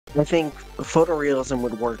I think photorealism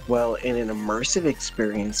would work well in an immersive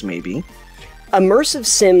experience, maybe. Immersive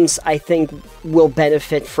sims, I think, will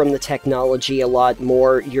benefit from the technology a lot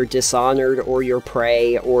more. Your Dishonored or your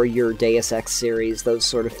Prey or your Deus Ex series, those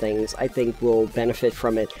sort of things, I think will benefit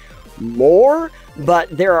from it more, but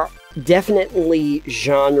there are definitely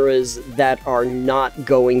genres that are not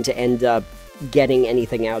going to end up getting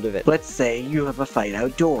anything out of it. Let's say you have a fight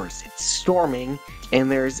outdoors. It's storming,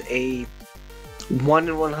 and there's a 1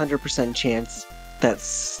 in 100% chance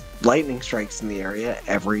that lightning strikes in the area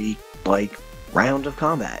every, round of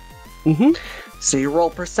combat. Mm-hmm. So you roll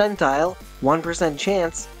percentile, 1%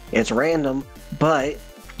 chance, it's random, but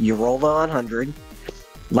you roll the 100,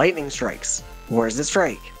 lightning strikes. Where does it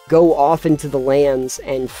strike? Go off into the lands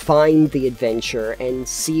and find the adventure and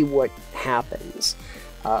see what happens.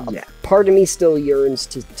 Yeah. Part of me still yearns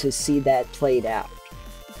to see that played out.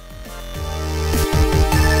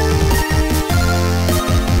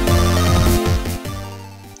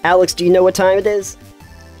 Alex, do you know what time it is?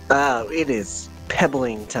 It is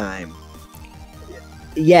pebbling time.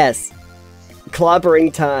 Yes.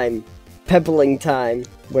 Clobbering time. Pebbling time.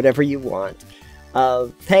 Whatever you want.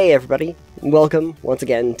 Hey everybody. Welcome once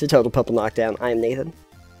again to Total Pebble Knockdown. I'm Nathan.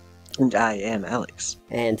 And I am Alex.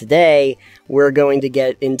 And today, we're going to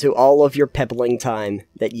get into all of your pebbling time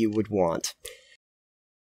that you would want.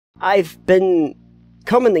 I've been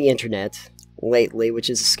combing the internet lately, which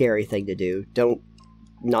is a scary thing to do.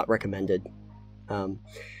 Not recommended.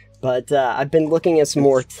 But I've been looking at some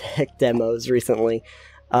more tech demos recently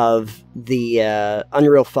of the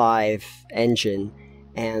Unreal 5 engine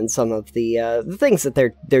and some of the things that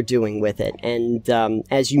they're doing with it. And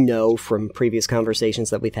as you know from previous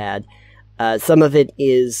conversations that we've had, some of it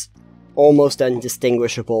is almost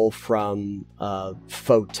undistinguishable from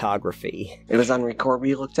photography. It was on Record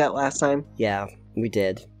we looked at last time? Yeah, we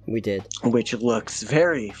did. Which looks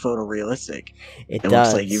very photorealistic. It does.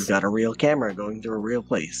 Looks like you've got a real camera going through a real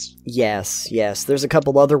place. Yes. There's a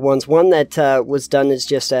couple other ones. One that was done is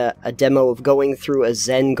just a demo of going through a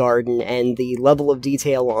Zen garden, and the level of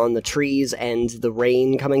detail on the trees and the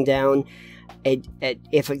rain coming down.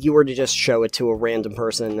 If you were to just show it to a random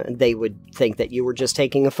person, they would think that you were just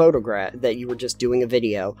taking a photograph, that you were just doing a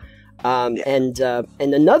video. And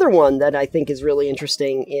another one that I think is really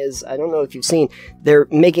interesting is, I don't know if you've seen, they're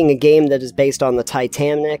making a game that is based on the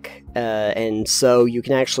Titanic, and so you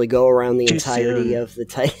can actually go around the entirety of the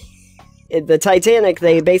Titanic.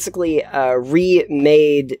 They basically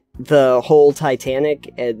remade the whole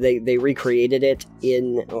Titanic. They recreated it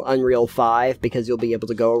in Unreal 5 because you'll be able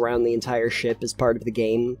to go around the entire ship as part of the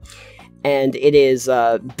game. And it is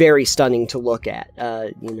very stunning to look at,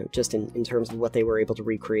 just in terms of what they were able to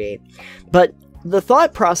recreate. But the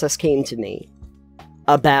thought process came to me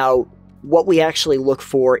about what we actually look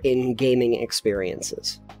for in gaming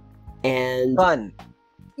experiences. And fun.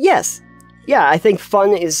 Yes. Yeah, I think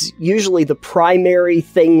fun is usually the primary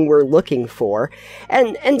thing we're looking for.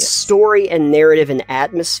 And story and narrative and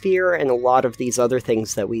atmosphere and a lot of these other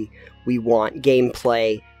things that we want,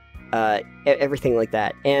 gameplay, everything like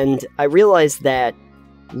that. And I realized that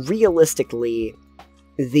realistically,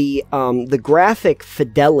 the graphic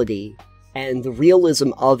fidelity and the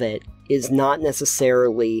realism of it is not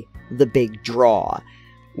necessarily the big draw.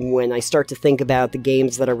 When I start to think about the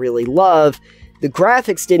games that I really love, the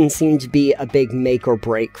graphics didn't seem to be a big make or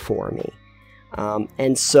break for me.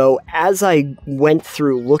 And so as I went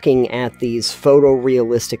through looking at these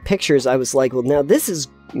photorealistic pictures, I was like, well, now this is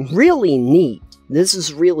really neat. This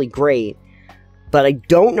is really great, but I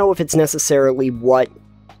don't know if it's necessarily what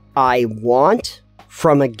I want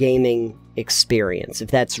from a gaming experience,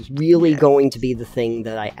 if that's really going to be the thing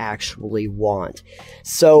that I actually want.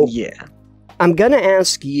 So, yeah, I'm gonna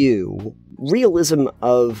ask you, realism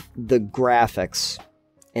of the graphics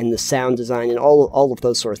and the sound design and all of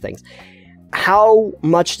those sort of things, how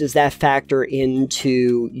much does that factor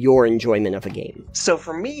into your enjoyment of a game? So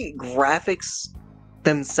for me, graphics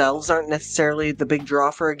themselves aren't necessarily the big draw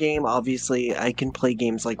for a game. Obviously, I can play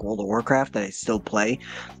games like World of Warcraft that I still play.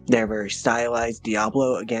 They're very stylized.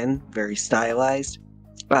 Diablo, again, very stylized.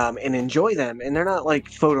 And enjoy them. And they're not,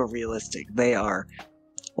 photorealistic. They are,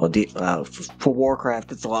 for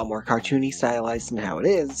Warcraft, it's a lot more cartoony stylized than how it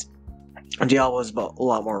is. Diablo is a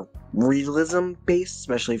lot more realism-based,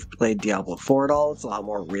 especially if you played Diablo 4 at all. It's a lot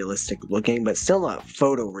more realistic looking, but still not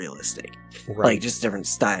photorealistic. Right. Just different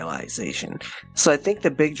stylization. So I think the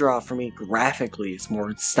big draw for me graphically is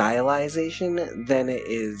more stylization than it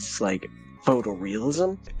is,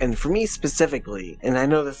 photorealism. And for me specifically, and I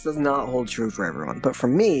know this does not hold true for everyone, but for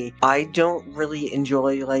me, I don't really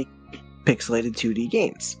enjoy, pixelated 2D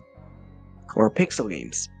games. Or pixel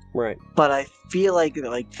games. Right. But I feel like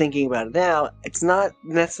thinking about it now, it's not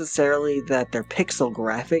necessarily that they're pixel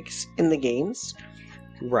graphics in the games.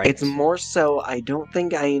 Right. It's more so I don't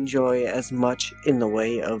think I enjoy as much in the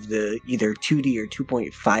way of the either 2D or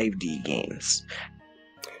 2.5D games.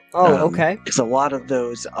 Oh, okay. Because a lot of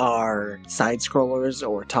those are side-scrollers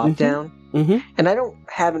or top-down. Mm-hmm. And I don't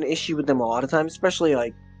have an issue with them a lot of times, especially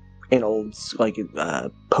like in old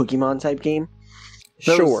Pokemon-type game.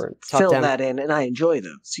 Those Sure. fill Top-down. that in, and I enjoy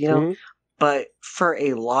those, you know? But for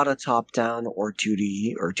a lot of top-down or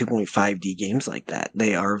 2D or 2.5D games like that,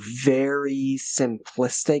 they are very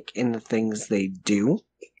simplistic in the things they do.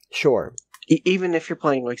 Sure. Even if you're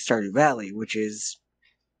playing like Stardew Valley, which is,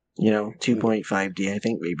 2.5D, I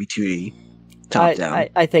think, maybe 2D, top-down.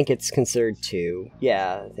 I think it's considered 2.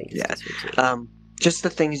 Yeah, I think it's considered 2. Just the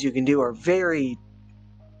things you can do are very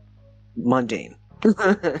mundane.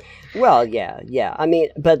 Well, yeah. I mean,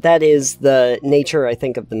 but that is the nature, I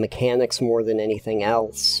think, of the mechanics more than anything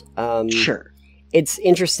else. Sure. It's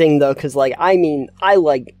interesting though, because I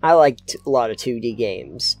like a lot of 2D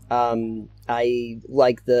games. I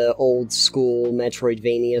like the old school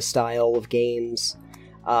Metroidvania style of games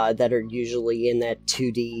that are usually in that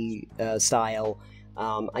 2D style.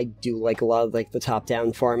 I do like a lot of the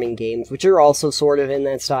top-down farming games, which are also sort of in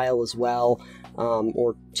that style as well.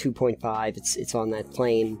 Or 2.5, it's on that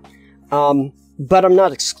plane. But I'm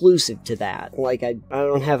not exclusive to that. I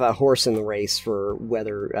don't have a horse in the race for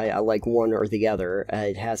whether I like one or the other.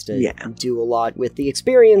 It has to do a lot with the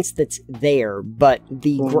experience that's there, but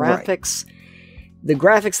the graphics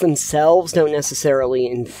themselves don't necessarily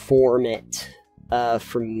inform it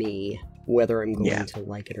for me, whether I'm going to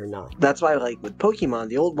like it or not. That's why, with Pokemon,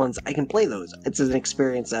 the old ones, I can play those. It's an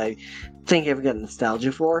experience I think I've got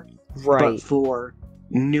nostalgia for. Right. But for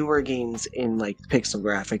newer games in, pixel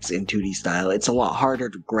graphics in 2D style, it's a lot harder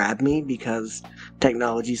to grab me because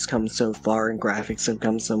technology's come so far and graphics have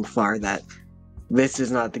come so far that this is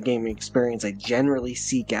not the gaming experience I generally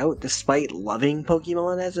seek out, despite loving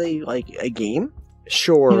Pokemon as a game.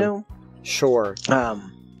 Sure. Sure.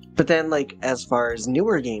 But then, as far as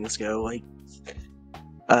newer games go,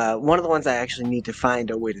 one of the ones I actually need to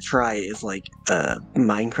find a way to try is,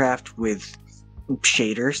 Minecraft with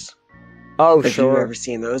shaders. Oh, if sure. you've ever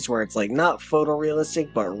seen those, where it's, not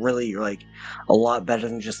photorealistic, but really, you're, a lot better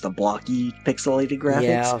than just the blocky, pixelated graphics.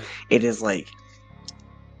 Yeah. It is,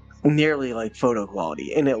 nearly photo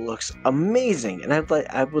quality, and it looks amazing, and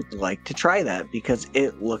I would like to try that, because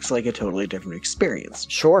it looks like a totally different experience.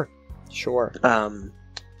 Sure.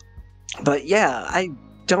 But yeah, I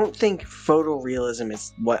don't think photorealism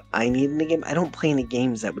is what I need in a game. I don't play any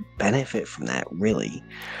games that would benefit from that, really.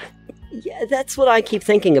 Yeah, that's what I keep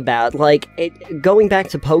thinking about. Going back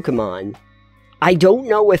to Pokemon, I don't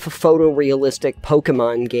know if a photorealistic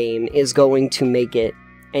Pokemon game is going to make it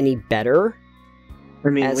any better. I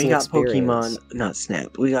mean, we got experience. Pokemon, not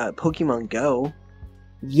Snap, we got Pokemon Go.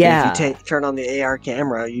 Yeah. If you turn on the AR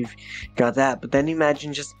camera, you've got that. But then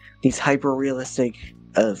imagine just these hyper-realistic,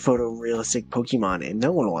 photorealistic Pokemon, and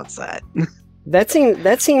no one wants that. That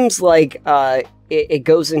seems like it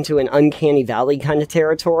goes into an uncanny valley kind of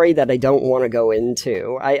territory that I don't want to go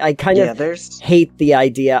into. I kind of hate the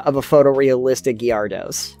idea of a photorealistic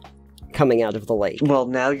Gyarados coming out of the lake. Well,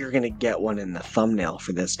 now you're going to get one in the thumbnail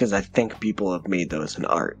for this, because I think people have made those in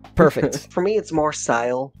art. Perfect. For me, it's more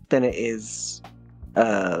style than it is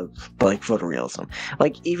photorealism.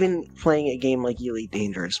 Even playing a game like Elite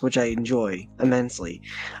Dangerous, which I enjoy immensely,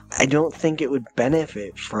 I don't think it would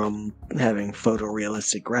benefit from having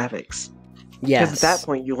photorealistic graphics. Yes. Because at that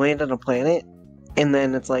point, you land on a planet, and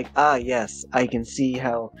then it's yes, I can see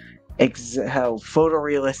how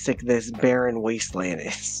photorealistic this barren wasteland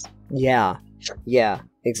is. Yeah,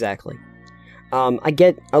 exactly. I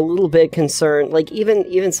get a little bit concerned,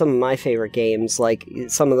 even some of my favorite games,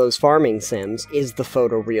 some of those farming sims, is the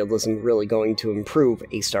photorealism really going to improve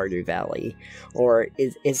a Stardew Valley? Or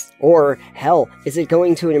is it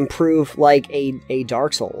going to improve, a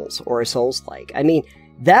Dark Souls, or a Souls-like? I mean,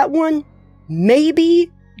 that one, maybe,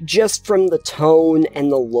 just from the tone and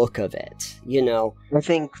the look of it, I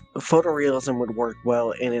think photorealism would work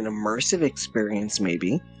well in an immersive experience,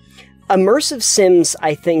 maybe. Immersive sims,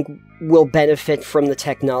 I think, will benefit from the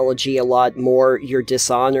technology a lot more. Your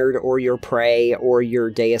Dishonored or your Prey or your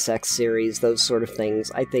Deus Ex series, those sort of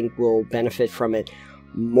things, I think will benefit from it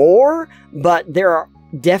more, but there are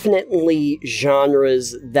definitely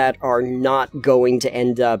genres that are not going to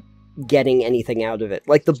end up getting anything out of it.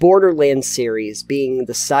 Like the Borderlands series, being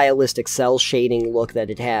the stylistic cell shading look that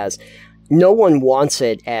it has, no one wants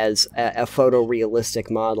it as a photorealistic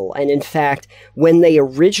model. And in fact, when they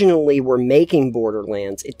originally were making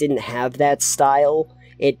Borderlands, it didn't have that style.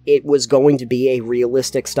 it was going to be a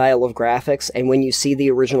realistic style of graphics, and when you see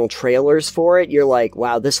the original trailers for it, you're like,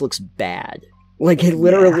 wow, this looks bad. Like, it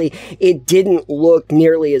literally, it didn't look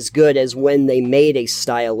nearly as good as when they made a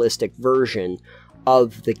stylistic version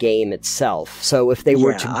of the game itself. So if they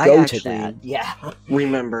were to go to that,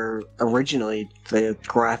 remember originally the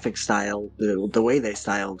graphic style, the way they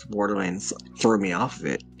styled Borderlands threw me off of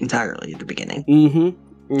it entirely at the beginning.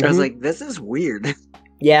 I was like, this is weird.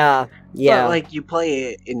 Yeah. But, like, you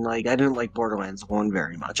play it in, like, I didn't like Borderlands 1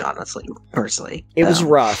 very much, honestly, personally. It was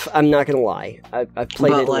rough, I'm not gonna lie. I've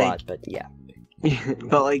played it a lot, but yeah.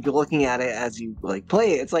 But, like, looking at it as you, like,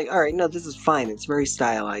 play it, it's like, alright, no, this is fine. It's very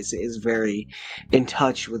stylized. It is very in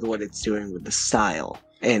touch with what it's doing with the style.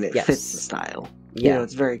 And it fits the style. Yeah. You know,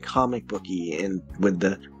 it's very comic booky, and with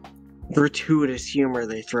the gratuitous humor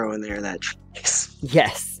they throw in there that tricks.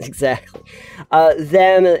 Yes, exactly.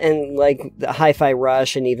 Them and, like, the Hi-Fi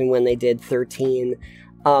Rush, and even when they did 13,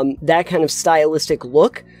 that kind of stylistic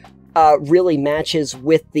look really matches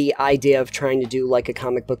with the idea of trying to do, like, a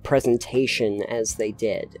comic book presentation as they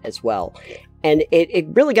did as well. And it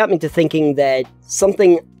really got me to thinking that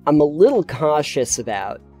something I'm a little cautious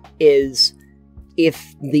about is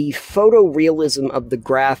if the photorealism of the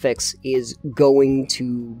graphics is going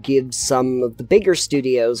to give some of the bigger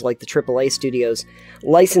studios, like the AAA studios,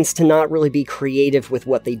 license to not really be creative with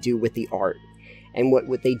what they do with the art and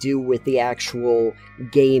what they do with the actual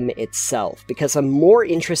game itself, because I'm more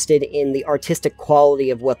interested in the artistic quality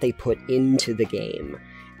of what they put into the game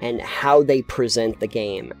and how they present the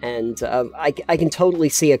game. And I can totally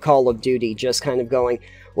see a Call of Duty just kind of going,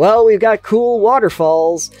 well, we've got cool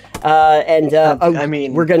waterfalls, I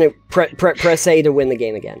mean, we're gonna press A to win the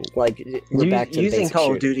game again. Like, we're back to using Call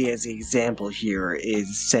shooting. of Duty as the example here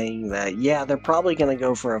is saying that, yeah, they're probably gonna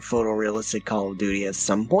go for a photorealistic Call of Duty at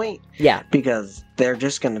some point. Yeah. Because they're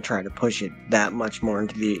just gonna try to push it that much more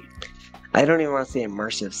into the, I don't even want to say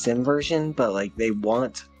immersive sim version, but, like, they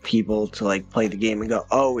want people to, like, play the game and go,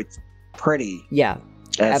 oh, it's pretty. Yeah,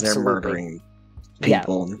 as absolutely. they're murdering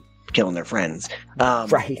people and killing their friends.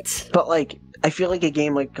 Right. But, like, I feel like a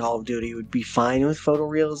game like Call of Duty would be fine with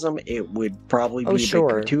photorealism. It would probably be a bit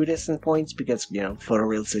gratuitous in points because, you know,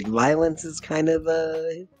 photorealistic violence is kind of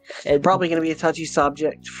probably going to be a touchy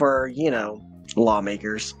subject for, you know,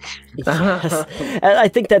 lawmakers. Yes. I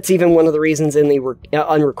think that's even one of the reasons in the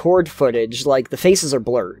unrecord footage, like, the faces are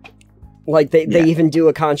blurred. Like, they even do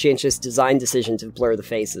a conscientious design decision to blur the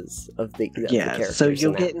faces of the characters. So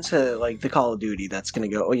you'll get into, like, the Call of Duty that's gonna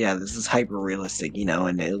go, oh yeah, this is hyper-realistic, you know,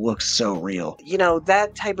 and it looks so real. You know,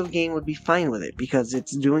 that type of game would be fine with it, because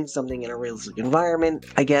it's doing something in a realistic environment.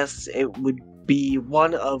 I guess it would be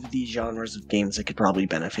one of the genres of games that could probably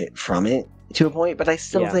benefit from it to a point, but I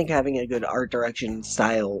still think having a good art direction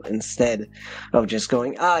style instead of just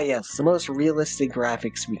going, yes, the most realistic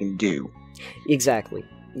graphics we can do. Exactly.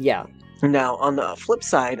 Yeah. Now, on the flip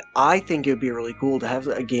side, I think it would be really cool to have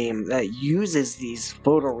a game that uses these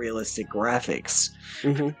photorealistic graphics,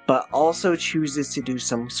 but also chooses to do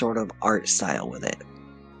some sort of art style with it.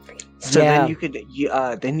 So then you could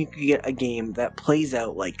get a game that plays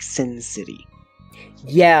out like Sin City.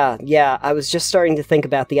 Yeah, I was just starting to think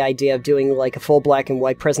about the idea of doing, like, a full black and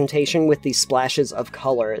white presentation with these splashes of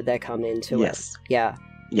color that come into it. Yeah,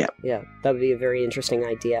 that would be a very interesting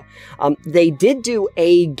idea. They did do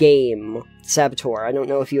a game, Saboteur. I don't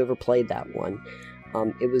know if you ever played that one.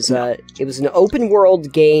 It was an open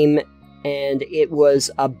world game, and it was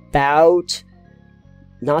about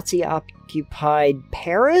Nazi-occupied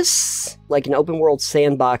Paris, like an open world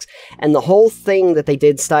sandbox. And the whole thing that they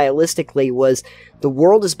did stylistically was the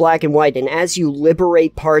world is black and white, and as you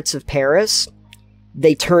liberate parts of Paris,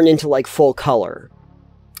 they turn into, like, full color.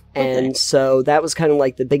 And so that was kind of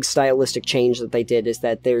like the big stylistic change that they did, is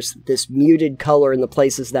that there's this muted color in the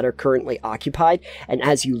places that are currently occupied, and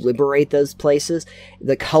as you liberate those places,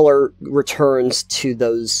 the color returns to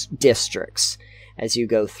those districts as you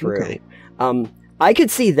go through. I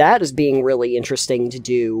could see that as being really interesting to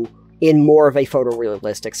do in more of a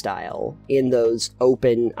photorealistic style, in those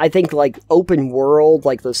open, I think, like, open world,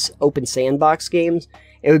 like those open sandbox games.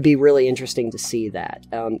 It would be really interesting to see that.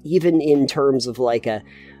 Even in terms of, like, a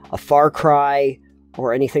Far Cry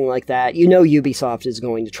or anything like that. You know Ubisoft is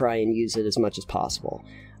going to try and use it as much as possible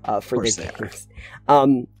for the games.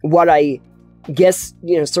 What I guess,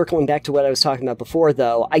 you know, circling back to what I was talking about before,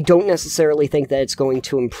 though, I don't necessarily think that it's going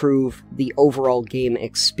to improve the overall game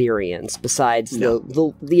experience, besides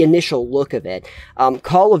the initial look of it.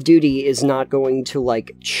 Call of Duty is not going to,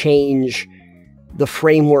 like, change the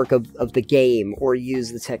framework of the game or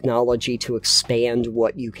use the technology to expand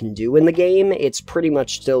what you can do in the game, it's pretty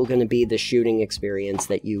much still going to be the shooting experience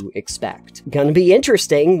that you expect. Going to be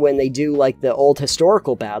interesting when they do like the old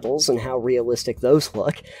historical battles and how realistic those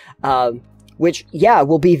look, which, yeah,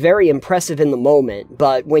 will be very impressive in the moment,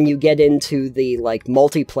 but when you get into the like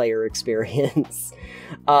multiplayer experience,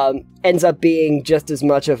 ends up being just as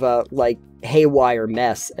much of a like haywire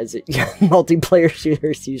mess as multiplayer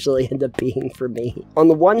shooters usually end up being for me. On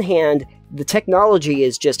the one hand, the technology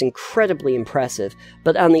is just incredibly impressive,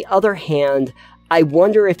 but on the other hand, I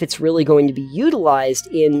wonder if it's really going to be utilized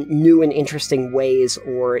in new and interesting ways,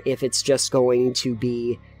 or if it's just going to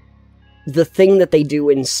be the thing that they do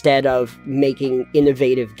instead of making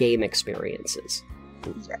innovative game experiences.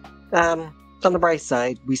 On the bright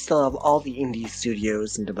side, we still have all the indie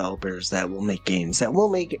studios and developers that will make games, that will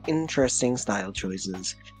make interesting style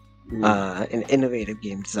choices and innovative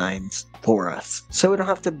game designs for us. So we don't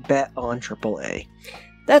have to bet on AAA.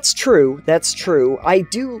 That's true, that's true. I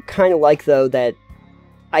do kind of like, though, that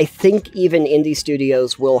I think even indie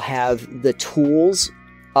studios will have the tools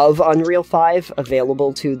of Unreal 5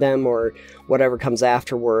 available to them, or whatever comes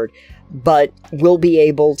afterward, but will be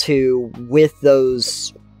able to, with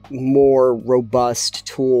those more robust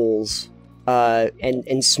tools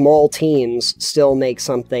and small teams, still make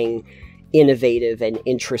something innovative and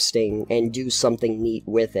interesting and do something neat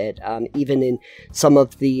with it. Even in some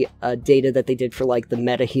of the data that they did for like the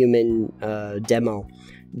MetaHuman demo,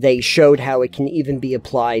 they showed how it can even be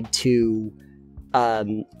applied to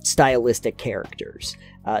stylistic characters.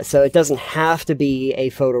 So it doesn't have to be a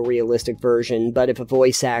photorealistic version, but if a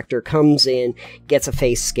voice actor comes in, gets a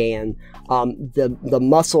face scan, the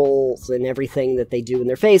muscles and everything that they do in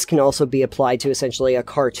their face can also be applied to essentially a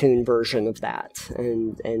cartoon version of that,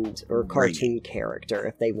 or cartoon character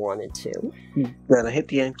if they wanted to. Gonna hit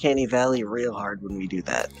the uncanny valley real hard when we do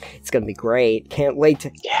that. It's gonna be great. Can't wait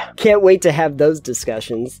to have those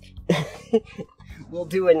discussions. We'll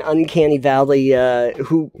do an Uncanny Valley,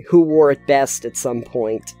 who wore it best at some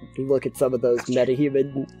point. Look at some of those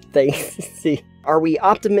metahuman things. See, are we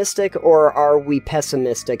optimistic or are we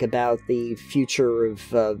pessimistic about the future of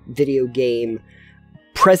video game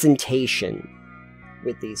presentation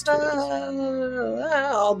with these tools?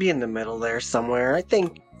 I'll be in the middle there somewhere. I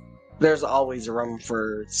think there's always room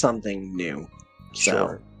for something new.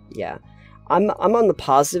 Sure. Yeah. I'm on the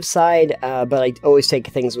positive side, but I always take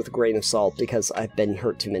things with a grain of salt because I've been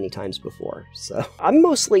hurt too many times before. So I'm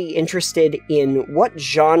mostly interested in what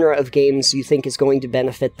genre of games you think is going to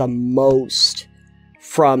benefit the most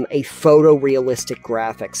from a photorealistic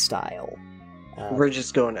graphic style. We're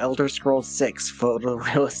just going Elder Scrolls 6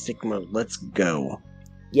 photorealistic mode. Let's go.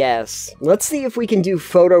 Yes. Let's see if we can do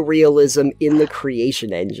photorealism in the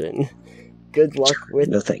creation engine. Good luck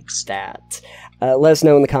with that. Let us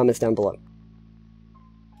know in the comments down below.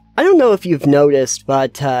 I don't know if you've noticed,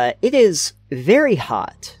 but it is very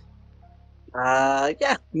hot.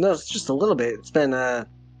 Yeah, no, it's just a little bit. It's been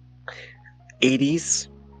 80s.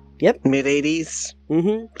 Yep. Mid-80s.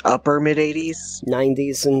 Upper mid-80s.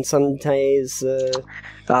 90s and some days.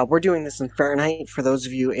 We're doing this in Fahrenheit. For those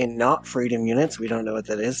of you in not freedom units, we don't know what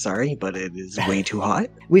that is, sorry, but it is way too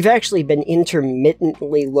hot. We've actually been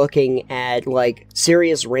intermittently looking at, like,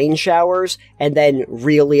 serious rain showers and then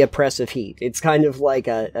really oppressive heat. It's kind of like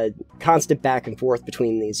a constant back and forth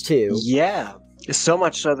between these two. Yeah. So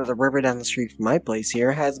much so that the river down the street from my place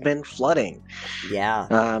here has been flooding.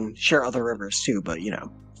 Yeah. Sure, other rivers too, but, you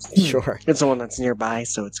know. Sure. It's the one that's nearby,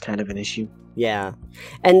 so it's kind of an issue. Yeah.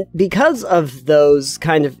 And because of those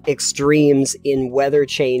kind of extremes in weather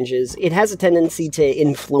changes, it has a tendency to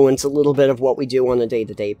influence a little bit of what we do on a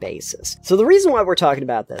day-to-day basis. So the reason why we're talking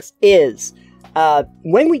about this is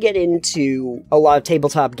when we get into a lot of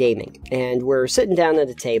tabletop gaming, and we're sitting down at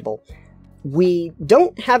a table, we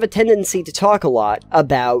don't have a tendency to talk a lot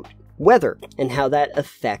about weather and how that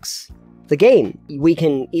affects the game. We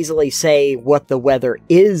can easily say what the weather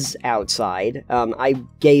is outside. I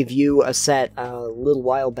gave you a set a little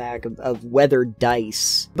while back of weather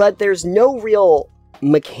dice, but there's no real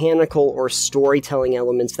mechanical or storytelling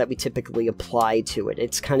elements that we typically apply to it.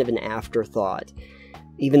 It's kind of an afterthought,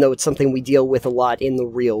 even though it's something we deal with a lot in the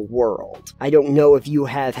real world. I don't know if you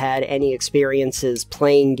have had any experiences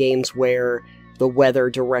playing games where the weather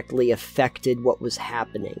directly affected what was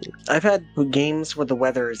happening. I've had games where the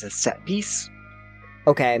weather is a set piece.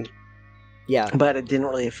 Okay. Yeah. But it didn't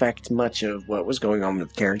really affect much of what was going on with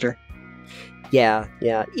the character. Yeah,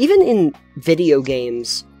 yeah. Even in video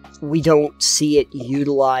games, we don't see it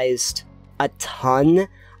utilized a ton.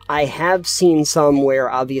 I have seen some where,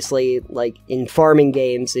 obviously, like in farming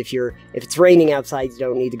games, if it's raining outside, you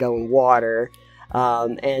don't need to go in water.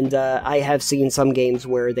 And I have seen some games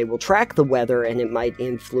where they will track the weather and it might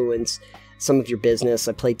influence some of your business.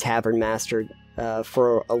 I played Tavern Master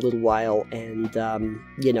for a little while, and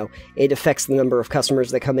it affects the number of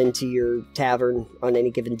customers that come into your tavern on any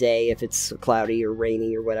given day if it's cloudy or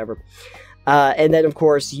rainy or whatever. And then, of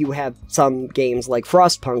course, you have some games like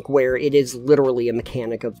Frostpunk where it is literally a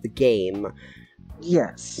mechanic of the game.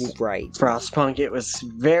 Yes. Right. Frostpunk, it was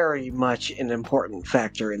very much an important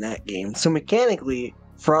factor in that game. So mechanically,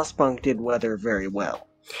 Frostpunk did weather very well.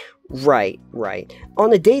 Right.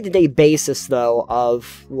 On a day-to-day basis, though,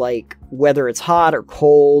 of, like, whether it's hot or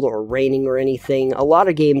cold or raining or anything, a lot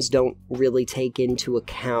of games don't really take into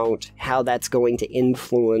account how that's going to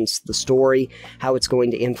influence the story, how it's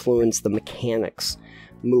going to influence the mechanics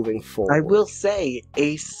moving forward. I will say,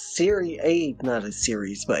 a section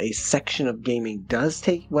of gaming does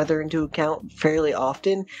take weather into account fairly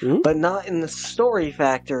often, but not in the story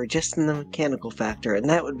factor, just in the mechanical factor, and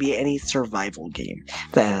that would be any survival game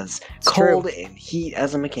that has cold and heat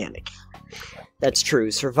as a mechanic. That's true.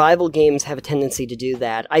 Survival games have a tendency to do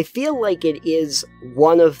that. I feel like it is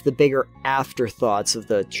one of the bigger afterthoughts of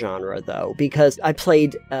the genre, though, because I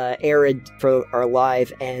played Arid for our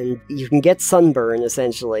live, and you can get sunburn,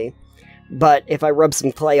 essentially, but if I rub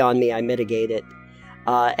some clay on me, I mitigate it.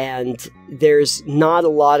 And there's not a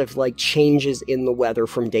lot of, like, changes in the weather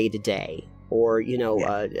from day to day, or,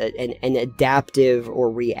 an adaptive or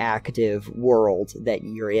reactive world that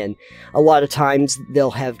you're in. A lot of times, they'll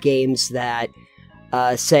have games that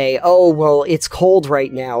say, oh, well, it's cold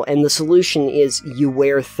right now, and the solution is you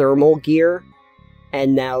wear thermal gear,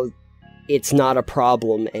 and now it's not a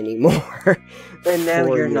problem anymore. And now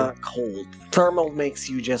you're not cold. Thermal makes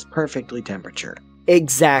you just perfectly temperature.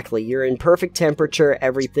 Exactly. You're in perfect temperature,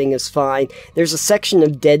 everything is fine. There's a section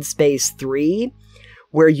of Dead Space 3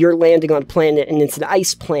 where you're landing on a planet, and it's an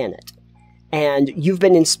ice planet. And you've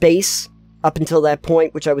been in space up until that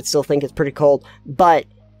point, which I would still think is pretty cold, but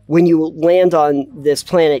when you land on this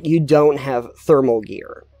planet, you don't have thermal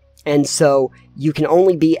gear. And so you can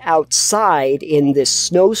only be outside in this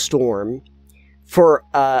snowstorm for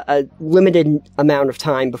a limited amount of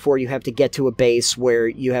time before you have to get to a base where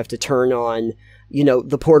you have to turn on,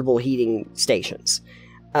 the portable heating stations.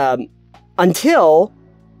 Until,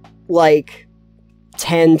 like,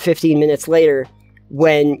 10, 15 minutes later,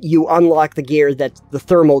 when you unlock the gear that's the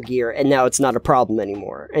thermal gear, and now it's not a problem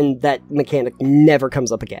anymore. And that mechanic never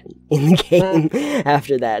comes up again in the game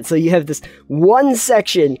after that. So you have this one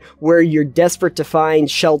section where you're desperate to find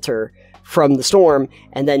shelter from the storm,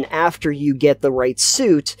 and then after you get the right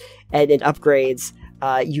suit and it upgrades,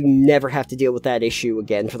 you never have to deal with that issue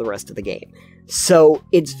again for the rest of the game. So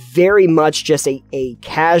it's very much just a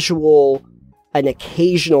casual, an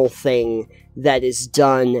occasional thing that is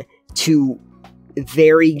done to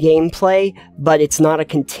vary gameplay, but it's not a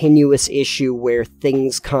continuous issue where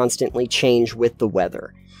things constantly change with the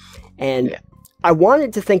weather. And I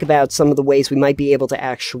wanted to think about some of the ways we might be able to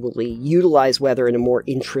actually utilize weather in a more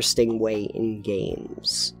interesting way in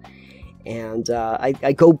games. And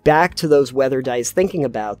I go back to those weather dice thinking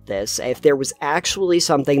about this. If there was actually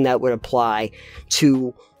something that would apply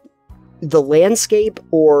to the landscape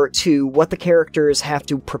or to what the characters have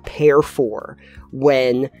to prepare for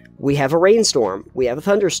when we have a rainstorm, we have a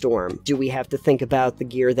thunderstorm. Do we have to think about the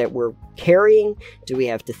gear that we're carrying? Do we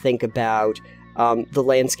have to think about the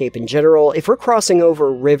landscape in general? If we're crossing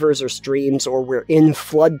over rivers or streams, or we're in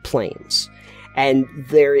floodplains and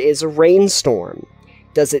there is a rainstorm,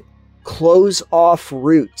 does it close off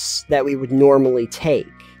routes that we would normally take?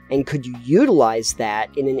 And could you utilize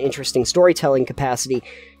that in an interesting storytelling capacity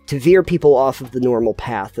to veer people off of the normal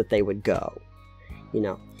path that they would go?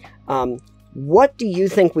 What do you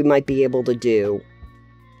think we might be able to do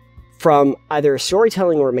from either a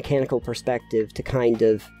storytelling or a mechanical perspective to kind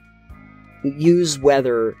of use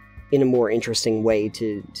weather in a more interesting way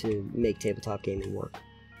to make tabletop gaming work?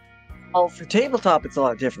 Well, for tabletop, it's a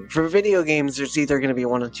lot different. For video games, there's either going to be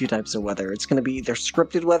one of two types of weather. It's going to be either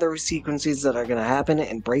scripted weather sequences that are going to happen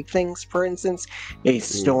and break things, for instance. A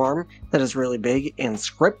storm that is really big and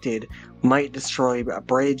scripted might destroy a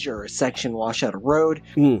bridge or a section, wash out a road,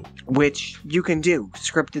 which you can do.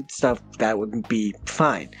 Scripted stuff, that would be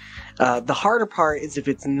fine. The harder part is if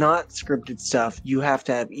it's not scripted stuff, you have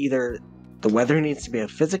to have either the weather needs to be a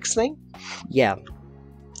physics thing. Yeah.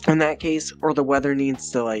 In that case, or the weather needs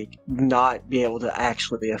to, like, not be able to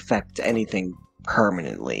actually affect anything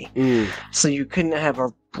permanently. So you couldn't have a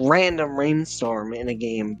random rainstorm in a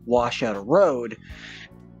game wash out a road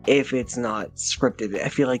if it's not scripted. I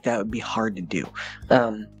feel like that would be hard to do.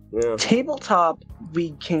 Tabletop,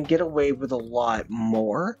 we can get away with a lot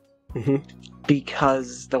more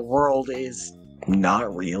because the world is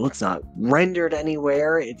not real. It's not rendered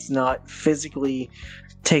anywhere. It's not physically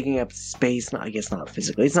taking up space. I guess not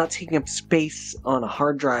physically. It's not taking up space on a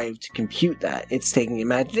hard drive to compute that. It's taking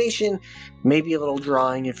imagination, maybe a little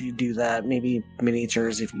drawing if you do that, maybe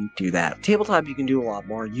miniatures if you do that. Tabletop, you can do a lot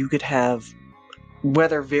more. You could have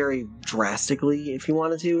weather vary drastically if you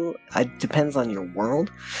wanted to. It depends on your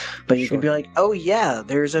world. But you could be like, oh yeah,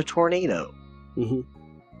 there's a tornado.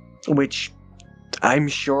 Mm-hmm. Which I'm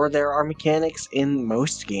sure there are mechanics in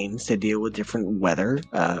most games to deal with different weather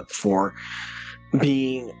for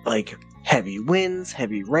being like heavy winds,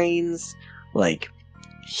 heavy rains, like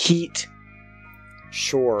heat.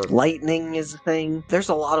 Sure. Lightning is a thing. There's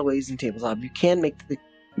a lot of ways in tabletop you can make the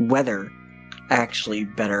weather actually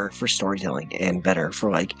better for storytelling and better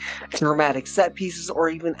for like dramatic set pieces or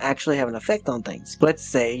even actually have an effect on things. Let's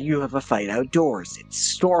say you have a fight outdoors. It's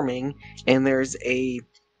storming and there's a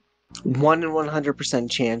 1 in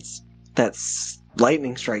 100% chance that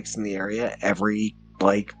lightning strikes in the area every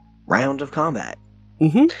like round of combat.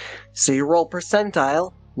 Mm-hmm. So you roll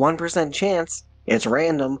percentile, 1% chance, it's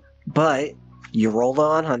random, but you rolled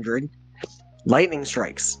on 100, lightning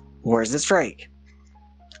strikes. Where does it strike?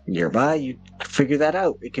 Nearby, you figure that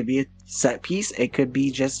out. It could be a set piece, it could be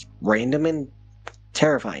just random and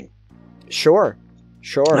terrifying. Sure.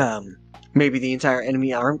 Maybe the entire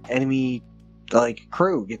enemy like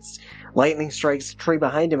crew gets lightning strikes a tree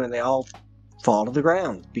behind them and they all fall to the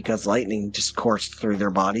ground because lightning just coursed through their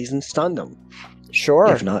bodies and stunned them. Sure.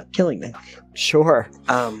 If not killing them. Sure.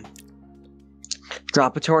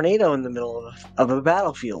 Drop a tornado in the middle of a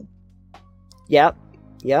battlefield. Yep.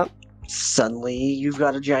 Suddenly you've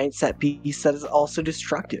got a giant set piece that is also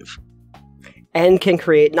destructive. And can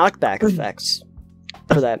create knockback effects,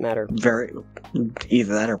 for that matter.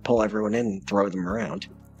 Either that or pull everyone in and throw them around.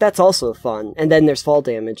 That's also fun. And then there's fall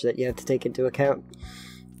damage that you have to take into account.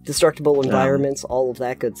 Destructible environments, all of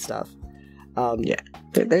that good stuff. Yeah.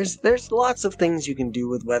 There's lots of things you can do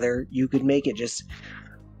with weather. You could make it just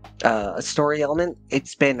a story element.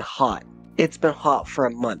 It's been hot. It's been hot for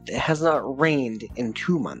a month. It has not rained in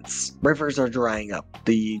 2 months. Rivers are drying up.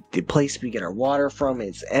 The place we get our water from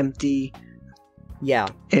is empty. Yeah.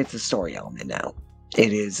 It's a story element now.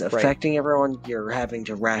 It is affecting everyone. You're having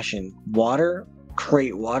to ration water.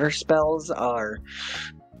 Create water spells are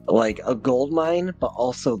like a gold mine, but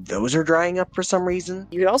also those are drying up for some reason.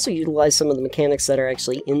 You could also utilize some of the mechanics that are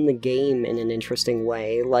actually in the game in an interesting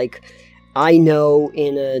way. Like, I know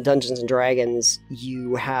in Dungeons & Dragons,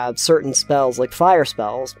 you have certain spells, like fire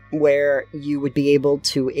spells, where you would be able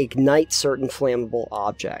to ignite certain flammable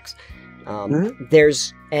objects.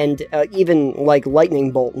 Even like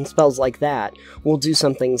lightning bolt and spells like that will do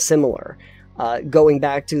something similar. Going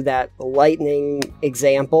back to that lightning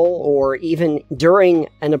example, or even during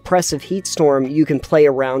an oppressive heat storm, you can play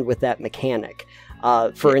around with that mechanic.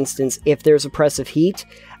 For instance, if there's oppressive heat,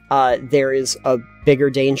 there is a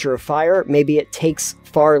bigger danger of fire. Maybe it takes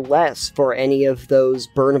far less for any of those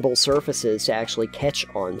burnable surfaces to actually catch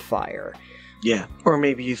on fire. Yeah, or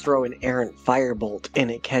maybe you throw an errant firebolt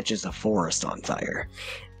and it catches a forest on fire.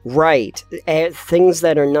 Right. Things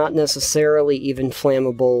that are not necessarily even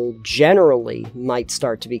flammable generally might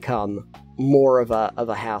start to become more of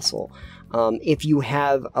a hassle. If you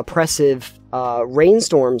have oppressive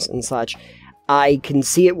rainstorms and such, I can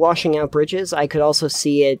see it washing out bridges. I could also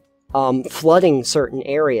see it flooding certain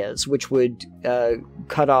areas, which would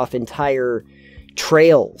cut off entire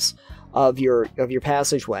trails of your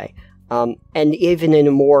passageway. And even in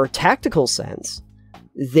a more tactical sense,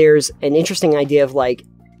 there's an interesting idea of like,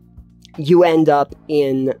 you end up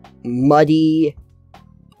in muddy,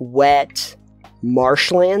 wet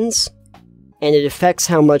marshlands, and it affects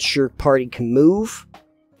how much your party can move.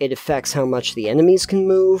 It affects how much the enemies can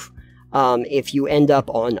move. If you end up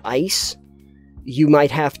on ice, you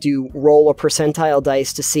might have to roll a percentile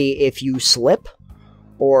dice to see if you slip,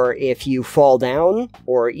 or if you fall down,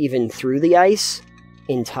 or even through the ice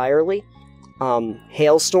entirely.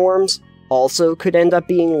 Hailstorms also could end up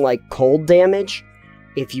being like cold damage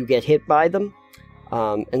if you get hit by them,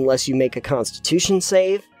 unless you make a constitution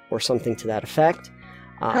save or something to that effect.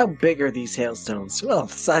 How big are these hailstones? Well,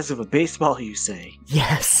 the size of a baseball, you say.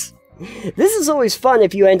 Yes. This is always fun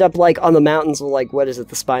if you end up like on the mountains of like, what is it,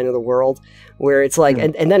 the spine of the world, where it's like,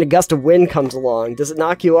 and then a gust of wind comes along. Does it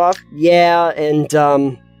knock you off? Yeah, and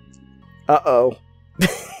uh-oh.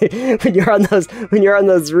 when you're on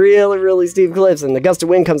those really, really steep cliffs and the gust of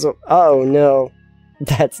wind comes, oh no.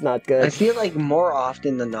 That's not good. I feel like more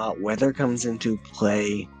often than not, weather comes into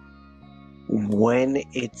play when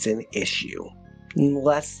it's an issue.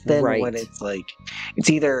 Less than when it's like, it's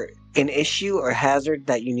either an issue or hazard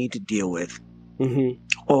that you need to deal with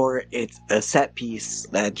or it's a set piece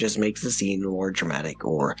that just makes the scene more dramatic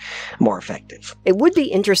or more effective. It would be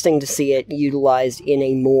interesting to see it utilized in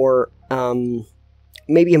a more,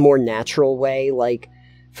 maybe a more natural way, like,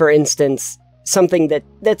 for instance, something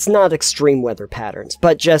that's not extreme weather patterns,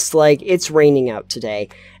 but just like, it's raining out today,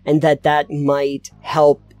 and that might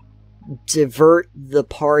help divert the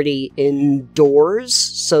party indoors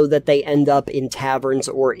so that they end up in taverns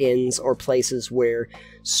or inns or places where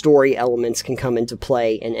story elements can come into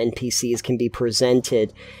play and NPCs can be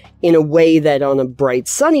presented in a way that on a bright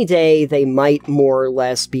sunny day they might more or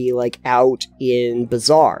less be like out in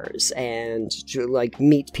bazaars and like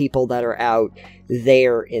meet people that are out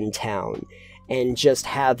there in town, and just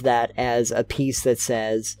have that as a piece that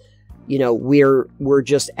says, you know, we're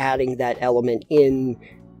just adding that element in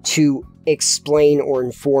to explain or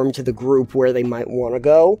inform to the group where they might want to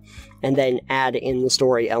go, and then add in the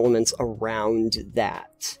story elements around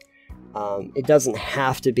that. It doesn't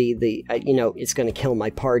have to be the, you know, it's going to kill my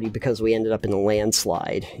party because we ended up in a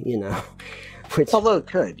landslide, you know. Which, although it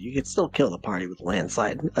could. You could still kill the party with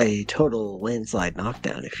landslide. A total landslide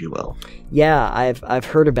knockdown, if you will. Yeah, I've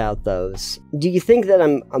heard about those. Do you think that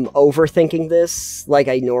I'm overthinking this like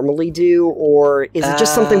I normally do, or is it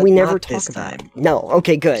just something we never talk about? Time. No,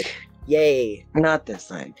 okay, good. Yay. Not this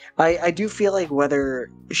time. I do feel like weather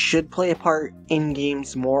should play a part in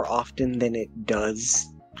games more often than it does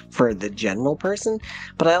for the general person,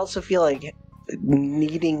 but I also feel like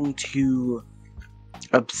needing to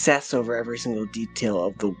obsess over every single detail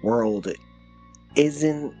of the world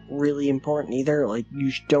isn't really important either. Like,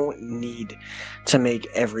 you don't need to make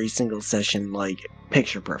every single session, like,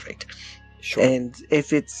 picture perfect. Sure. And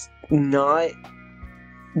if it's not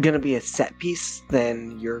gonna be a set piece,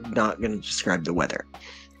 then you're not gonna describe the weather.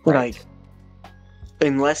 Right. Like,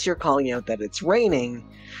 unless you're calling out that it's raining,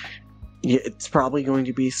 it's probably going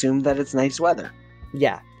to be assumed that it's nice weather.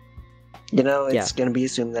 Yeah. You know, it's going to be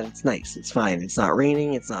assumed that it's nice. It's fine. It's not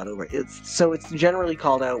raining. It's not over. So it's generally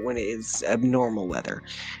called out when it is abnormal weather.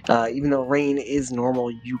 Even though rain is normal,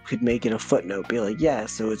 you could make it a footnote. Be like, yeah,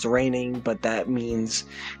 so it's raining, but that means,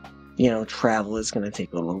 you know, travel is going to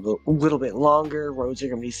take a little bit longer. Roads are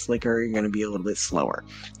going to be slicker. You're going to be a little bit slower.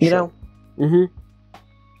 You know? Mm-hmm.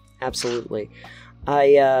 Absolutely.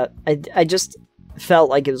 I just felt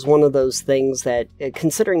like it was one of those things that,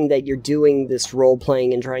 considering that you're doing this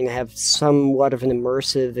role-playing and trying to have somewhat of an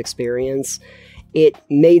immersive experience, it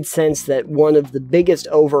made sense that one of the biggest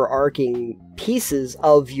overarching pieces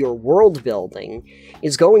of your world building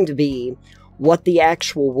is going to be what the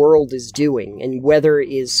actual world is doing, and weather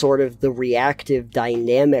is sort of the reactive,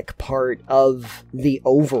 dynamic part of the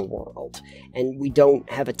overworld. And we don't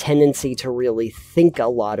have a tendency to really think a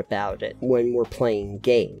lot about it when we're playing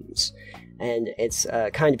games. And it's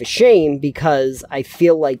kind of a shame, because I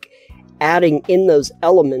feel like adding in those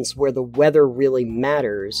elements where the weather really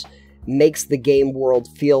matters makes the game world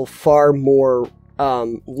feel far more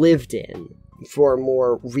lived in, far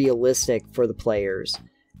more realistic for the players,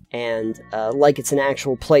 and like it's an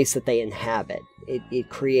actual place that they inhabit. It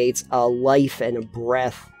creates a life and a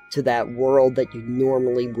breath to that world that you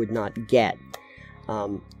normally would not get.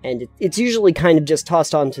 And it's usually kind of just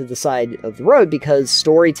tossed onto the side of the road, because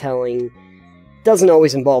storytelling doesn't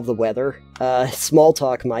always involve the weather. Small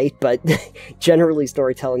talk might, but generally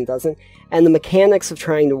storytelling doesn't. And the mechanics of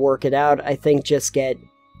trying to work it out, I think, just get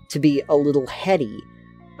to be a little heady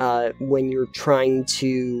when you're trying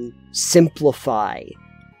to simplify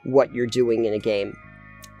what you're doing in a game.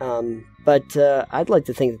 But I'd like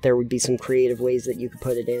to think that there would be some creative ways that you could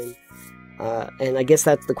put it in. And I guess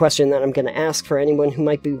that's the question that I'm going to ask for anyone who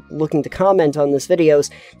might be looking to comment on this video.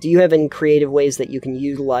 Do you have any creative ways that you can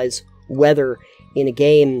utilize weather in a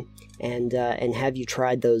game, and have you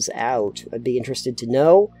tried those out? I'd be interested to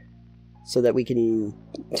know, so that we can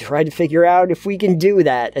try to figure out if we can do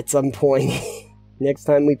that at some point next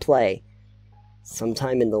time we play,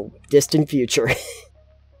 sometime in the distant future.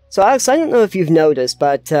 So Alex, I don't know if you've noticed,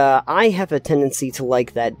 but I have a tendency to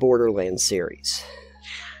like that Borderlands series.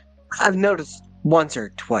 I've noticed once or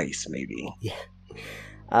twice, maybe.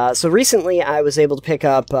 Yeah. So recently I was able to pick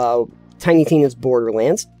up Tiny Tina's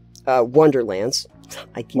Wonderlands.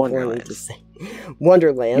 I keep wanting to say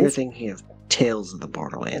Wonderlands. You're thinking of Tales of the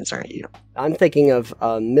Borderlands, aren't you? I'm thinking of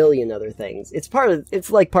a million other things.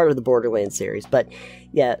 It's like part of the Borderlands series, but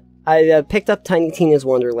yeah, I picked up Tiny Tina's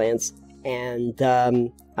Wonderlands, and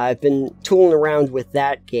I've been tooling around with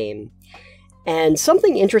that game. And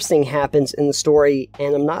something interesting happens in the story,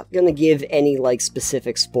 and I'm not going to give any like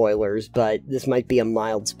specific spoilers, but this might be a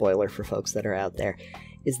mild spoiler for folks that are out there,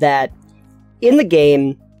 is that in the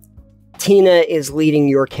game, Tina is leading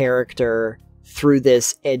your character through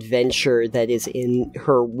this adventure that is in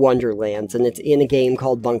her wonderlands, and it's in a game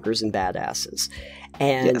called Bunkers and Badasses.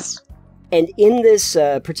 And Yes. And in this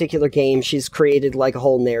particular game, she's created like a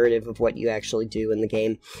whole narrative of what you actually do in the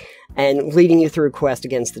game, and leading you through a quest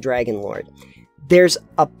against the Dragon Lord. There's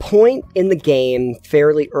a point in the game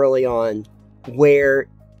fairly early on where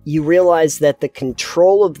you realize that the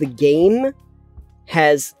control of the game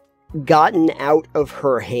has gotten out of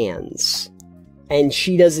her hands, and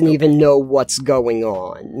she doesn't even know what's going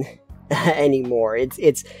on anymore.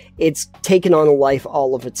 It's taken on a life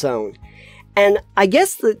all of its own. And I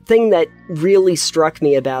guess the thing that really struck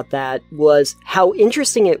me about that was how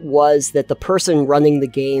interesting it was that the person running the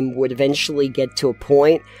game would eventually get to a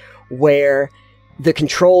point where the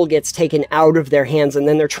control gets taken out of their hands, and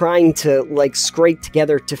then they're trying to like scrape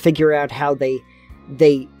together to figure out how they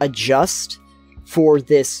adjust for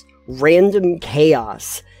this random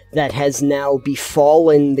chaos that has now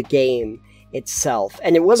befallen the game itself.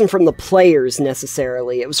 And it wasn't from the players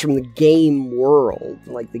necessarily, it was from the game world,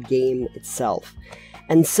 like the game itself.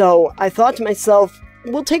 And so I thought to myself,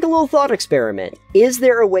 we'll take a little thought experiment. Is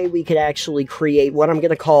there a way we could actually create what I'm going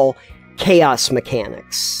to call chaos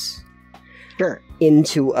mechanics? Sure.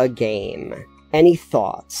 Into a game? Any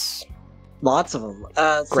thoughts? Lots of them.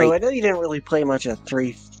 Great. So I know you didn't really play much of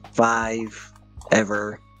 3.5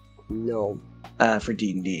 ever. No. For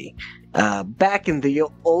D&D. Back in the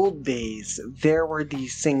old days, there were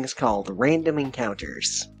these things called random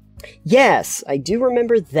encounters. Yes, I do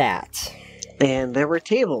remember that. And there were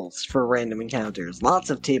tables for random encounters. Lots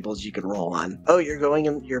of tables you could roll on. Oh,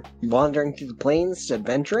 you're wandering through the plains,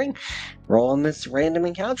 adventuring? Roll on this random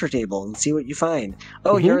encounter table and see what you find.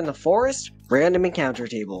 Oh, you're in the forest? Random encounter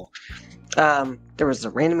table. There was a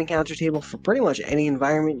random encounter table for pretty much any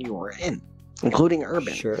environment you were in, including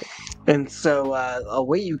urban. Sure. And so a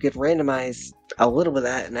way you could randomize a little bit of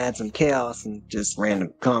that and add some chaos and just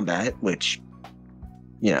random combat, which,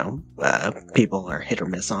 people are hit or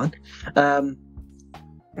miss on,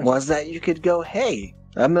 was that you could go, hey,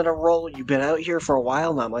 I'm going to roll, you've been out here for a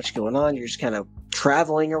while, not much going on, you're just kind of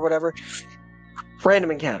traveling or whatever.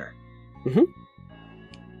 Random encounter. Mm-hmm.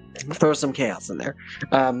 Throw some chaos in there.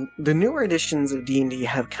 The newer editions of D&D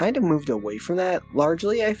have kind of moved away from that,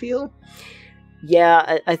 largely, I feel.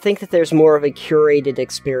 Yeah, I think that there's more of a curated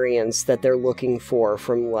experience that they're looking for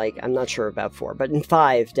from, like, I'm not sure about 4, but in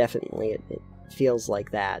 5, definitely, it feels like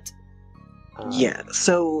that. Yeah,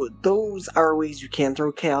 so those are ways you can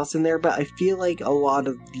throw chaos in there, but I feel like a lot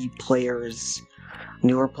of the players,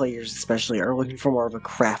 newer players especially, are looking for more of a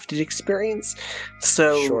crafted experience.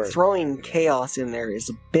 So Sure. Throwing chaos in there is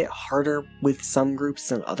a bit harder with some groups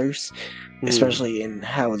than others, especially in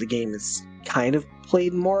how the game is kind of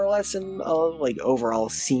played more or less in overall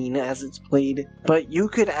scene as it's played. But you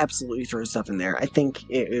could absolutely throw stuff in there. I think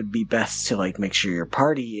it would be best to make sure your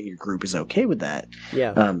party and your group is okay with that.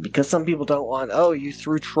 Yeah. Because some people don't want, oh, you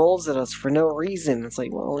threw trolls at us for no reason. It's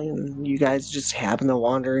like, well, you guys just happen to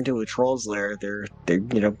wander into a troll's lair. They're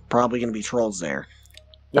probably going to be trolls there.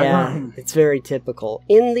 Yeah, it's very typical.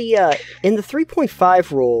 In the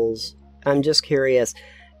 3.5 rules, I'm just curious,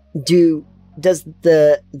 does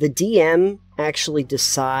the DM actually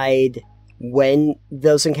decide when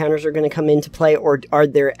those encounters are going to come into play, or are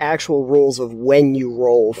there actual rules of when you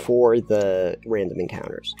roll for the random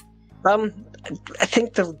encounters? I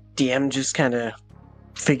think the DM just kind of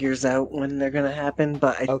figures out when they're going to happen,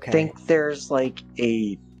 but I think there's not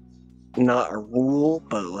a rule,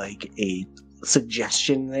 but a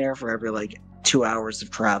suggestion there for every 2 hours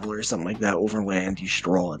of travel or something like that overland, you should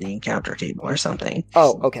roll at the encounter table or something.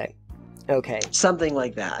 Oh, okay. Okay. Something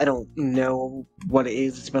like that. I don't know what it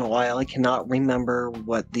is. It's been a while. I cannot remember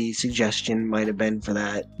what the suggestion might have been for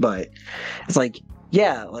that, but it's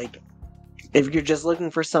if you're just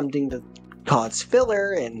looking for something to cause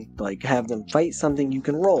filler and have them fight something, you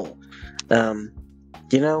can roll. And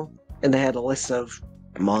they had a list of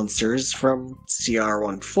monsters from CR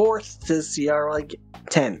 1/4 to CR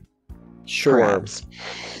 10. Sure. Perhaps.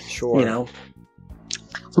 Sure.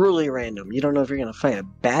 Really random. You don't know if you're going to fight a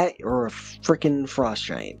bat or a freaking frost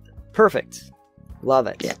giant. Perfect. Love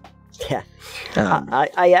it. Yeah.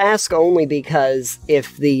 I ask only because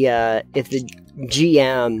if the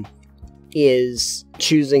GM is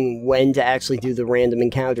choosing when to actually do the random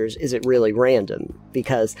encounters, is it really random?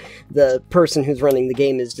 Because the person who's running the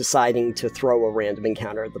game is deciding to throw a random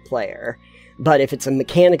encounter at the player. But if it's a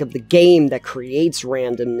mechanic of the game that creates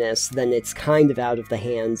randomness, then it's kind of out of the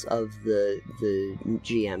hands of the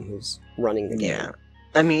GM who's running the game. Yeah.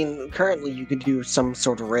 I mean, currently you could do some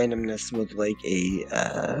sort of randomness with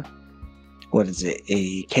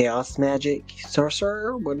a chaos magic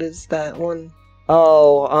sorcerer? What is that one?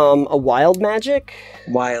 Oh, a wild magic?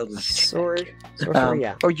 Wild magic. Sorcerer,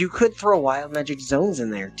 yeah. Or you could throw wild magic zones in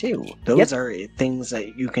there, too. Those are things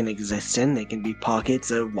that you can exist in. They can be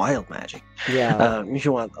pockets of wild magic. Yeah. If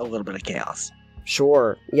you want a little bit of chaos.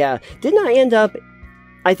 Sure, yeah. Didn't I end up...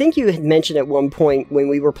 I think you had mentioned at one point when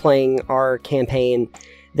we were playing our campaign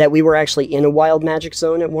that we were actually in a wild magic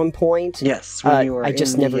zone at one point. Yes, when you were I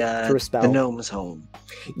just never threw a spell. The gnome's home.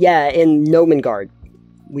 Yeah, in Nomengard.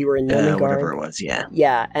 We were in Nomengard. Whatever it was, yeah.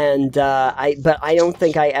 Yeah, and but I don't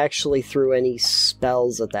think I actually threw any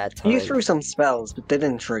spells at that time. You threw some spells, but they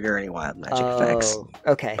didn't trigger any wild magic effects.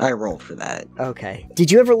 Okay. I rolled for that. Okay.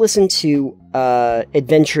 Did you ever listen to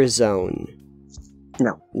Adventure Zone?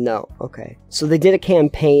 No. No, okay. So they did a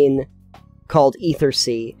campaign called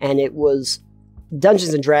Ethersea, and it was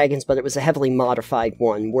Dungeons & Dragons, but it was a heavily modified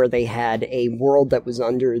one, where they had a world that was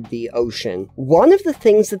under the ocean. One of the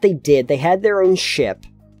things that they did, they had their own ship,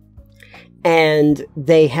 and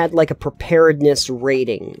they had like a preparedness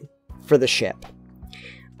rating for the ship,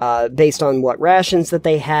 based on what rations that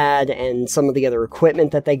they had, and some of the other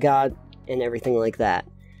equipment that they got, and everything like that.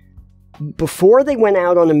 Before they went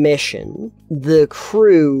out on a mission, the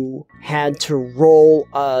crew had to roll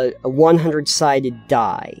a 100-sided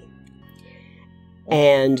die.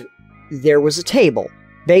 And there was a table.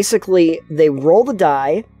 Basically, they roll the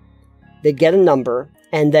die, they get a number,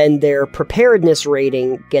 and then their preparedness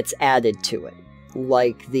rating gets added to it.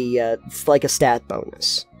 Like it's like a stat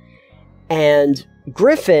bonus. And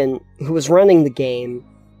Griffin, who was running the game,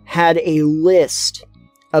 had a list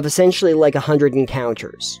of essentially like 100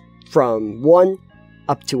 encounters. From 1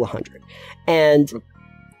 up to 100. And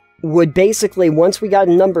would basically, once we got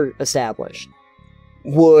a number established,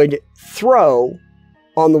 would throw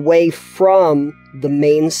on the way from the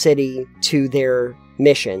main city to their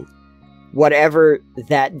mission whatever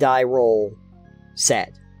that die roll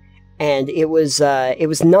said. And it was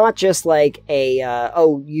not just like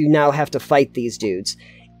you now have to fight these dudes.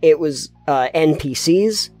 It was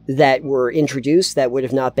NPCs that were introduced that would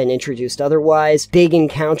have not been introduced otherwise. Big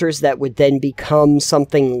encounters that would then become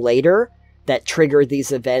something later that trigger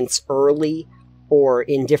these events early or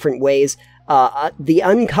in different ways. The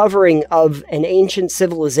uncovering of an ancient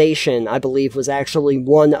civilization, I believe, was actually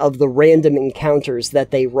one of the random encounters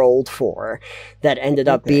that they rolled for that ended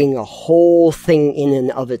up being a whole thing in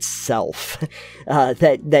and of itself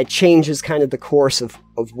that changes kind of the course of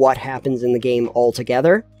what happens in the game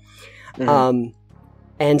altogether. Mm-hmm.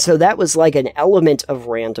 And so that was like an element of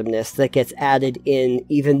randomness that gets added in,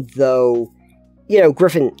 even though,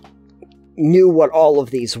 Griffin knew what all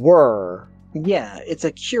of these were. Yeah, it's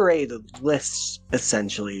a curated list,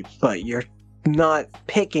 essentially, but you're not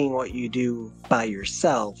picking what you do by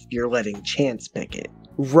yourself, you're letting chance pick it.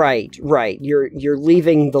 Right. You're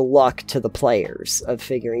leaving the luck to the players of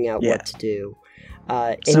figuring out what to do.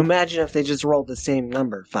 So imagine if they just rolled the same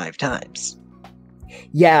number 5 times.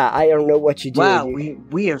 Yeah, I don't know what you do. Wow,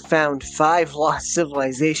 we have found 5 lost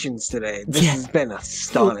civilizations today. This has been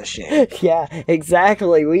astonishing. Yeah,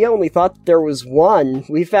 exactly. We only thought there was 1.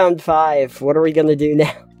 We found 5. What are we gonna do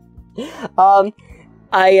now?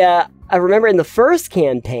 I remember in the first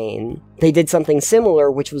campaign, they did something similar,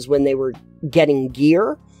 which was when they were getting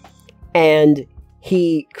gear, and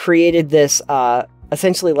he created this,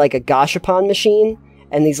 essentially like a gashapon machine,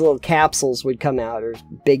 and these little capsules would come out, or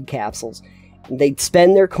big capsules. They'd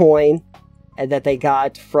spend their coin that they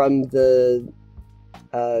got from the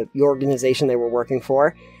organization they were working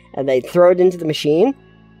for, and they'd throw it into the machine,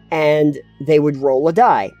 and they would roll a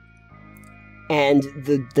die. And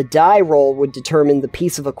the die roll would determine the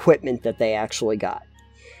piece of equipment that they actually got.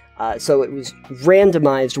 So it was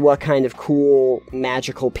randomized what kind of cool,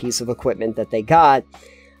 magical piece of equipment that they got.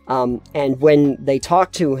 And when they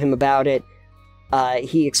talked to him about it,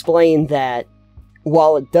 he explained that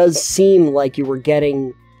while it does seem like you were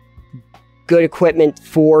getting good equipment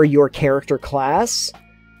for your character class,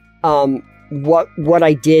 what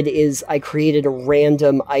I did is I created a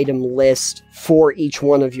random item list for each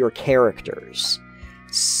one of your characters.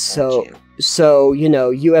 So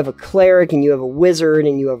you have a cleric, and you have a wizard,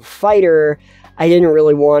 and you have a fighter. I didn't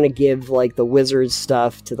really want to give, like, the wizard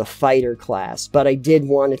stuff to the fighter class, but I did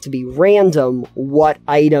want it to be random what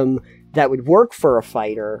item that would work for a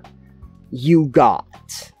fighter you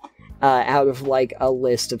got out of, like, a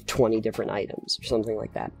list of 20 different items or something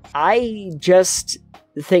like that. I just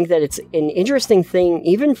think that it's an interesting thing,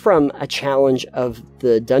 even from a challenge of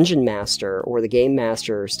the dungeon master or the game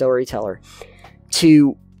master or storyteller,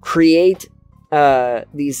 to create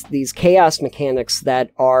these chaos mechanics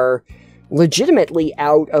that are legitimately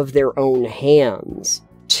out of their own hands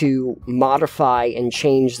to modify and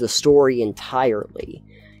change the story entirely.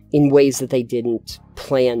 in ways that they didn't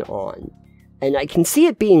plan on. And I can see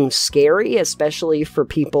it being scary, especially for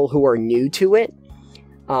people who are new to it.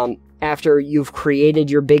 After you've created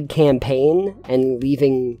your big campaign and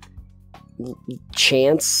leaving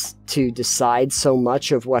chance to decide so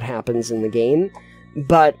much of what happens in the game.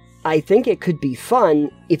 But I think it could be fun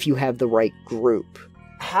if you have the right group.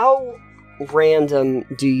 How random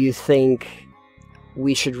do you think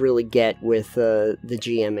we should really get with the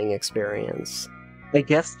GMing experience? I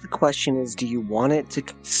guess the question is, do you want it to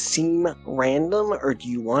seem random, or do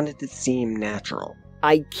you want it to seem natural?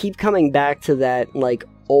 I keep coming back to that, like,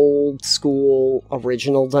 old school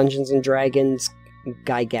original Dungeons & Dragons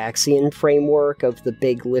Gygaxian framework of the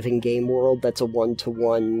big living game world that's a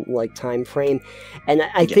one-to-one, like, time frame. And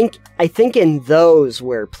I think in those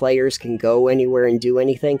where players can go anywhere and do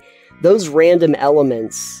anything, those random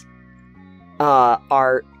elements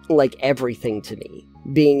are, like, everything to me.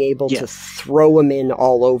 Being able to throw them in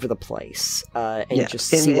all over the place and just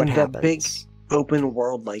see what happens. In the big open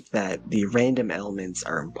world like that, the random elements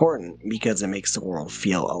are important because it makes the world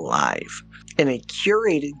feel alive. In a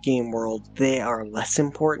curated game world, they are less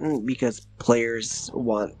important because players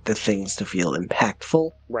want the things to feel impactful.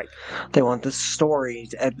 Right. They want the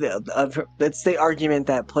stories. It's the argument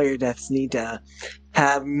that player deaths need to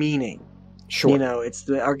have meaning. Sure. You know, it's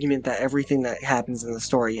the argument that everything that happens in the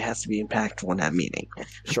story has to be impactful and have meaning.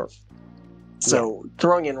 Sure. So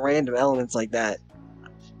throwing in random elements like that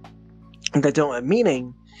don't have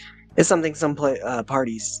meaning is something some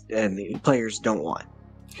parties and players don't want.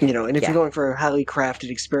 You know, and if you're going for a highly crafted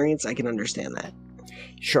experience, I can understand that.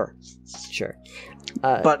 Sure.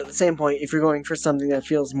 But at the same point, if you're going for something that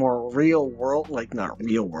feels more real world, like not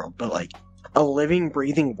real world, but like a living,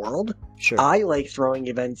 breathing world, sure. I like throwing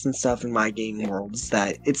events and stuff in my game worlds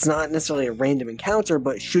that it's not necessarily a random encounter,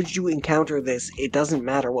 but should you encounter this, it doesn't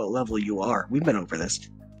matter what level you are. We've been over this.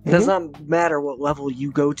 It does not matter what level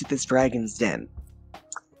you go to this dragon's den.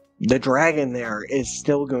 The dragon there is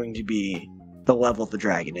still going to be the level the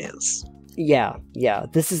dragon is. Yeah.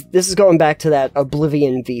 This is going back to that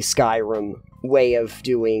Oblivion v Skyrim way of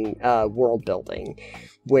doing world building,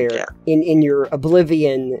 where in your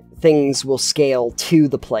Oblivion things will scale to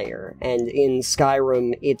the player, and in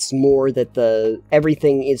Skyrim it's more that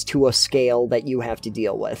everything is to a scale that you have to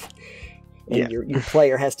deal with. And your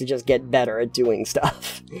player has to just get better at doing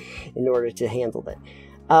stuff in order to handle it.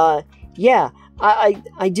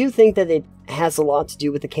 I do think that it has a lot to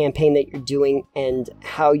do with the campaign that you're doing and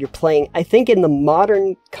how you're playing. I think in the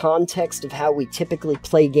modern context of how we typically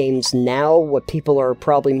play games now, what people are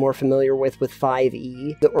probably more familiar with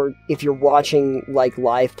 5e, or if you're watching like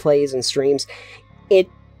live plays and streams,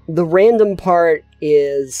 the random part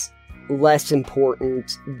is less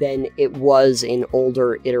important than it was in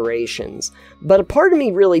older iterations. But a part of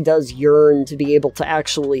me really does yearn to be able to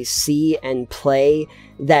actually see and play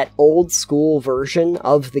that old school version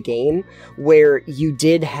of the game where you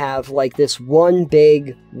did have like this one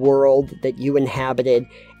big world that you inhabited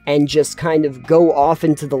and just kind of go off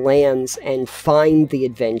into the lands and find the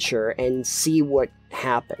adventure and see what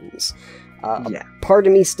happens. Part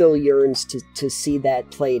of me still yearns to see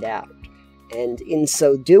that played out. And in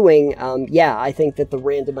so doing, I think that the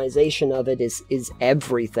randomization of it is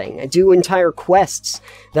everything. I do entire quests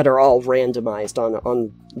that are all randomized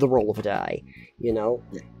on the roll of a die. You know,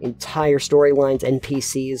 entire storylines,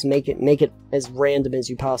 NPCs, make it as random as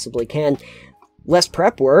you possibly can. Less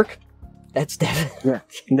prep work. That's definitely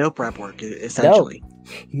no prep work essentially.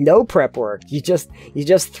 No prep work. You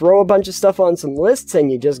just throw a bunch of stuff on some lists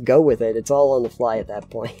and you just go with it. It's all on the fly at that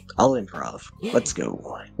point. All improv.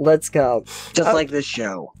 Let's go. Just like this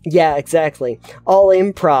show. Yeah, exactly. All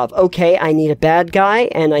improv. Okay, I need a bad guy,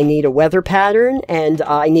 and I need a weather pattern, and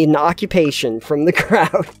I need an occupation from the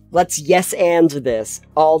crowd. Let's yes and this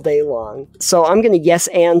all day long. So I'm going to yes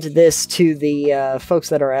and this to the folks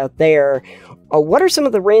that are out there. What are some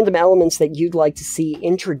of the random elements that you'd like to see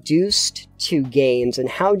introduced to games, and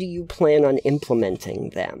how do you plan on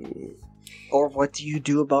implementing them? Or what do you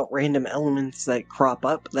do about random elements that crop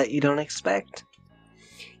up that you don't expect?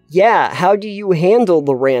 Yeah, how do you handle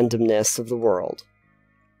the randomness of the world?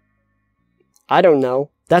 I don't know.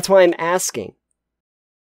 That's why I'm asking.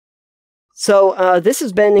 So, this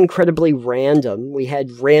has been incredibly random. We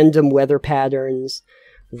had random weather patterns,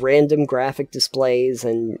 random graphic displays,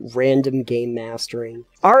 and random game mastering.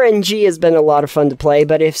 RNG has been a lot of fun to play,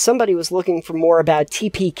 but if somebody was looking for more about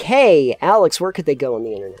TPK, Alex, where could they go on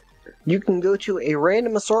the internet? You can go to a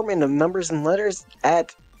random assortment of numbers and letters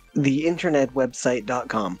at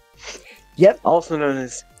theinternetwebsite.com. Yep. Also known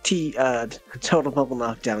as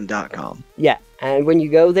totalpebbleknockdown.com. Yeah, and when you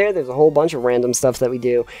go there, there's a whole bunch of random stuff that we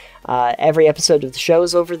do. Every episode of the show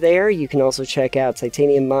is over there. You can also check out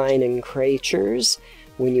Titanium Mine and Creatures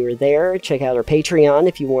when you are there. Check out our Patreon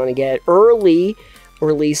if you want to get early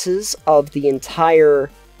releases of the entire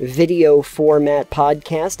video format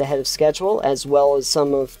podcast ahead of schedule, as well as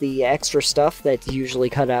some of the extra stuff that's usually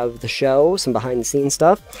cut out of the show, some behind-the-scenes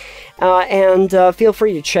stuff. And feel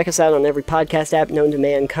free to check us out on every podcast app known to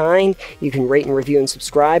mankind. You can rate and review and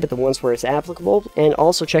subscribe at the ones where it's applicable, and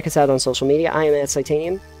also check us out on social media. I am at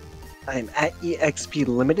Titanium. I'm at EXP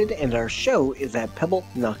Limited, and our show is at Pebble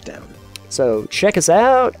Knockdown. So check us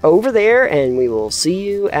out over there, and we will see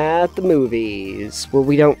you at the movies. Well,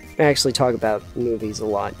 we don't actually talk about movies a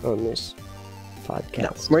lot on this podcast.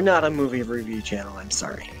 No, we're not a movie review channel, I'm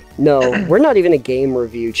sorry. No, we're not even a game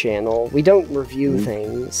review channel. We don't review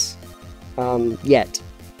things. Yet.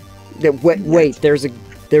 Wait, there's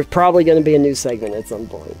probably going to be a new segment at some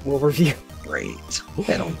point. We'll review. Great.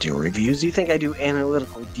 I don't do reviews. You think I do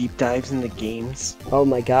analytical deep dives into games? Oh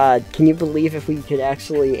my god, can you believe if we could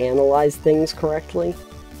actually analyze things correctly?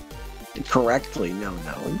 Correctly? No.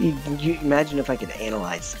 You imagine if I could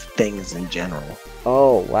analyze things in general.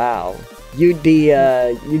 Oh wow. You'd be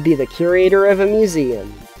the curator of a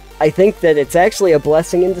museum. I think that it's actually a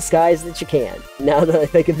blessing in disguise that you can, now that I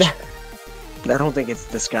think about it. I don't think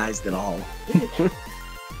it's disguised at all.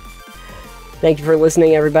 Thank you for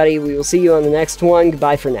listening, everybody. We will see you on the next one.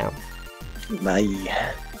 Goodbye for now. Bye.